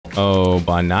Oh,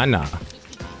 banana.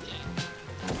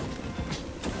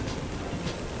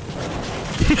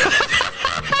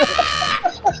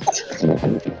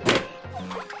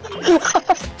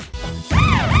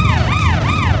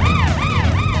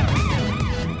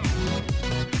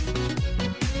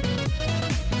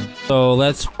 So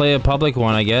let's play a public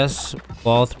one, I guess.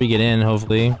 We'll all three get in,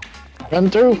 hopefully. Run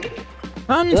through.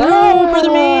 Run through,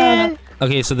 brother man.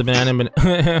 Okay, so the banana.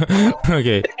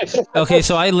 Okay,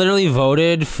 so I literally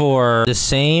voted for the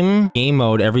same game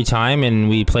mode every time, and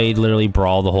we played literally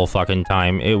Brawl the whole fucking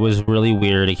time. It was really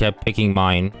weird. It kept picking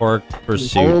mine. Pork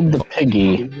Pursuit. Hold the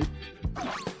piggy.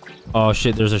 Oh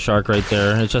shit, there's a shark right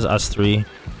there. It's just us three.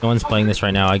 No one's playing this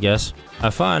right now, I guess.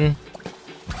 Have fun.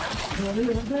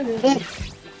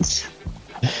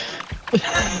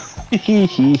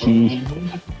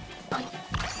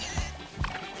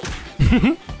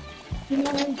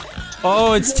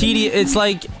 Oh, it's tedious. It's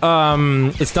like,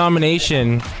 it's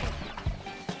domination.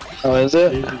 Oh, is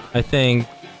it? I think.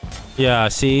 Yeah,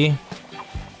 see?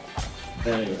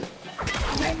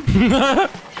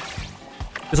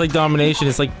 It's like domination.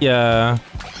 It's like, yeah. You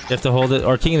have to hold it.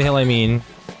 Or King of the Hill, I mean.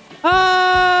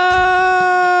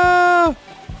 Ah!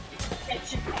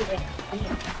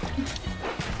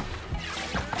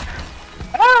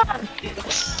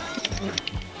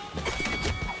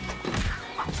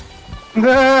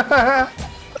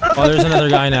 Oh, there's another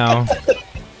guy now.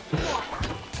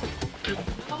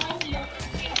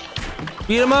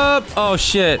 Beat him up! Oh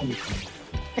shit.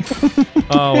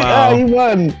 Oh wow. Ah, he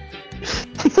won.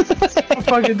 I'm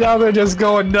fucking down there just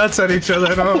going nuts at each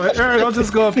other, and I'm like, alright, I'll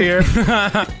just go up here.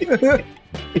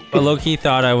 But Loki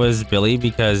thought I was Billy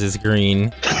because it's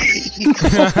green.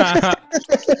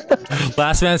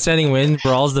 Last man standing wins.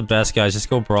 Brawl's the best, guys. Just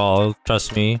go Brawl.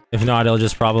 Trust me. If not, it'll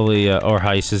just probably or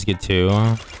Heist just get two.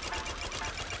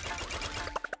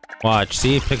 Watch.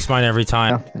 See, it picks mine every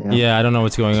time. Yeah, I don't know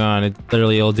what's going on. It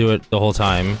literally, it'll do it the whole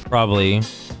time. Probably. I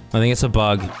think it's a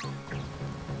bug.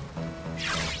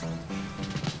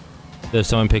 If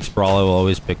someone picks Brawl, I will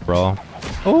always pick Brawl.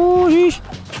 Oh, sheesh.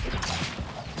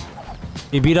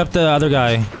 You beat up the other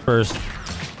guy first.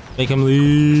 Make him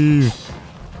leave.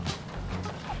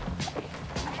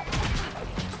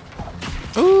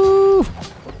 Ooh.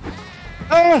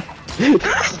 Ah.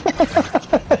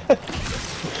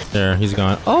 There, he's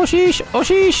gone. Oh, sheesh. Oh,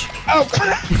 sheesh. Oh.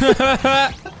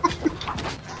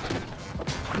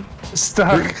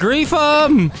 Stuck. Grief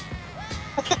him.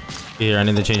 Here, I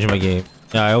need to change my game.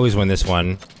 Yeah, I always win this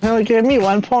one. Only gave me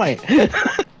 1 point.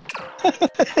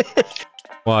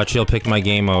 Watch, he'll pick my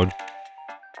game mode.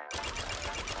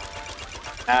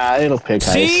 Ah, it'll pick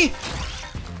Heist. See?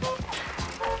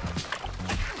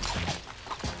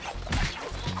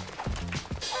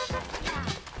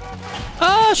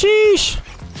 Ah, sheesh!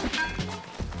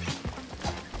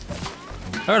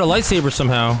 I heard a lightsaber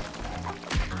somehow.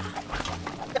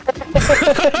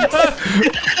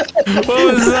 What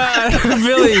was that?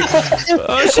 Billy!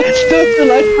 Oh, sheesh!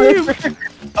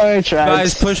 Alright, try.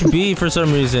 Guys, push B for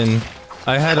some reason.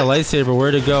 I had a lightsaber.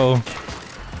 Where'd it go?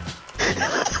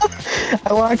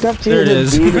 I walked up to There you. it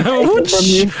is.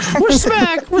 We're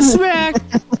smack! We're smack!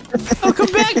 Oh,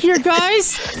 come back here,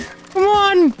 guys! Come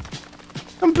on!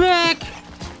 Come back!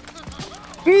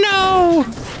 No!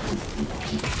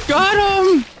 Got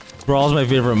him! Brawl's my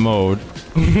favorite mode.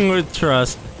 With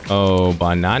trust. Oh,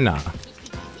 banana.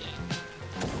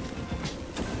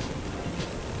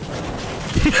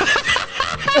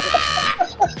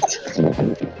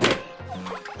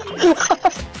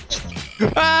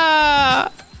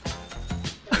 Ah!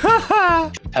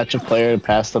 Touch a player to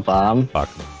pass the bomb. Fuck.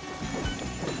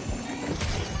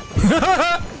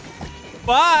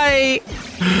 Why?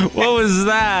 What was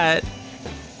that?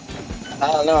 I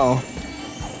don't know.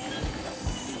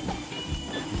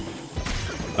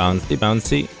 Bouncy,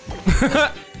 bouncy.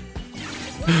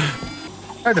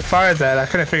 I had to fire that. I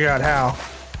couldn't figure out how.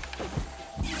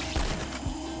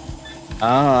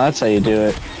 Oh, that's how you do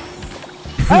it.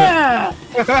 Ah!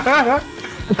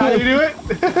 How do you do it?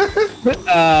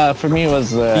 For me it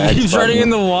was He's running in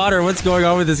the water. What's going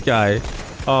on with this guy?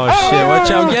 Oh shit,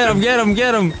 watch out. Get him, get him,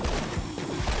 get him.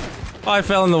 Oh, I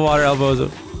fell in the water, elbows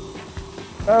him.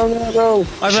 Oh no.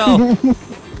 I fell.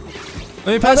 Let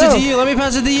me pass it to you. Let me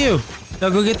pass it to you. Now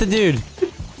go get the dude.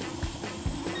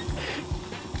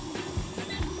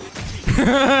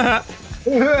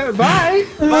 Bye.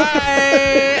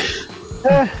 Bye.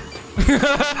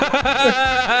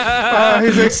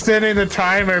 He's extending the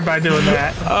timer by doing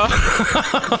that.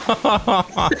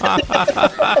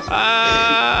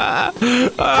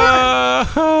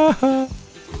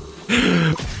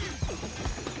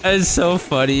 That is so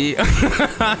funny.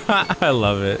 I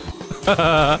love it.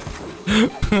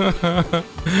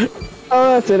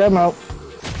 Oh, that's it. I'm out.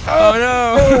 Oh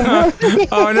no!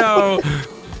 Oh no!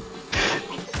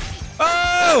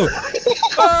 Oh!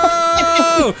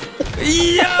 Oh!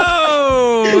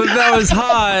 Yo! That was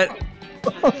hot.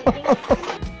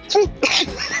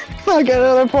 I got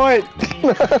another point.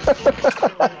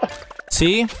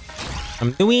 See?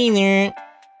 I'm doing it.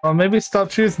 Well, maybe stop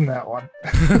choosing that one.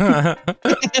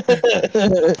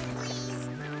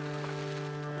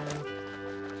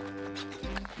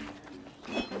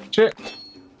 Shit.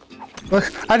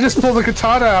 Look, I just pulled the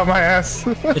katana out of my ass.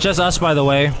 It's just us, by the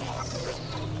way.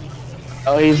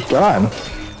 Oh, he's gone.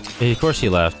 Of course he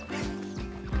left.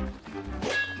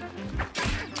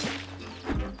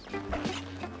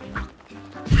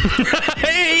 I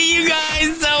hate you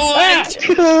guys so much!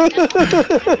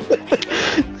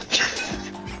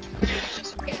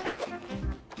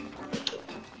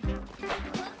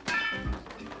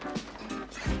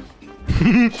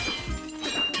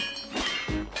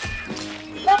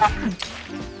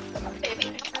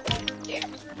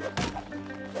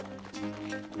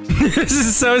 This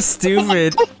is so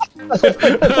stupid.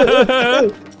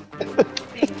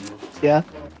 Yeah.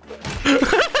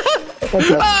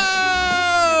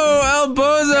 Oh, El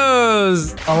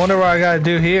Bozos! I wonder what I gotta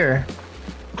do here.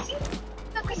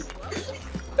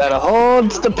 Gotta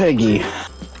hold the piggy.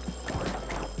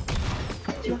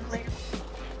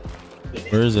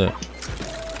 Where is it?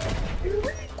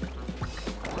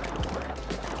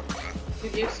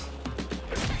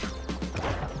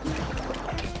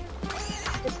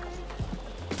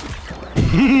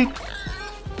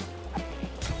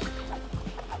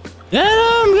 Get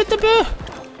him! Get the bill!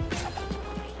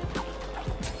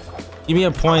 Give me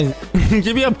a point.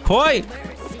 Give me a point!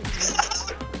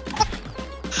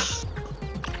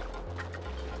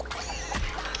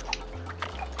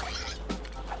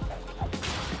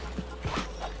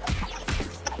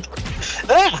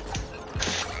 Ah!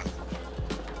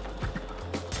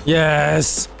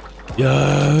 Yes!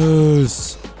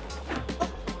 Yes!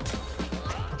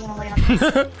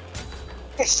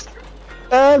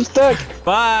 I'm stuck.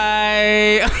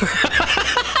 Bye!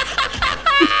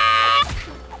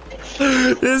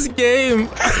 This game!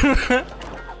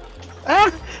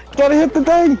 Ah! Gotta hit the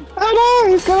thing! Oh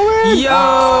no! He's gonna win! Yo!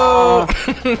 Oh.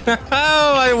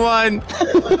 Oh, I won!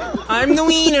 I'm the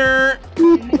wiener!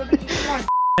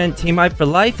 And team hype for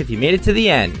life if you made it to the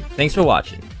end. Thanks for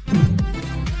watching.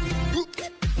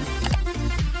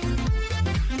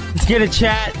 Let's get a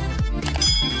chat.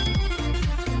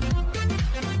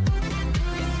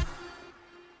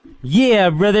 Yeah,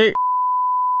 brother.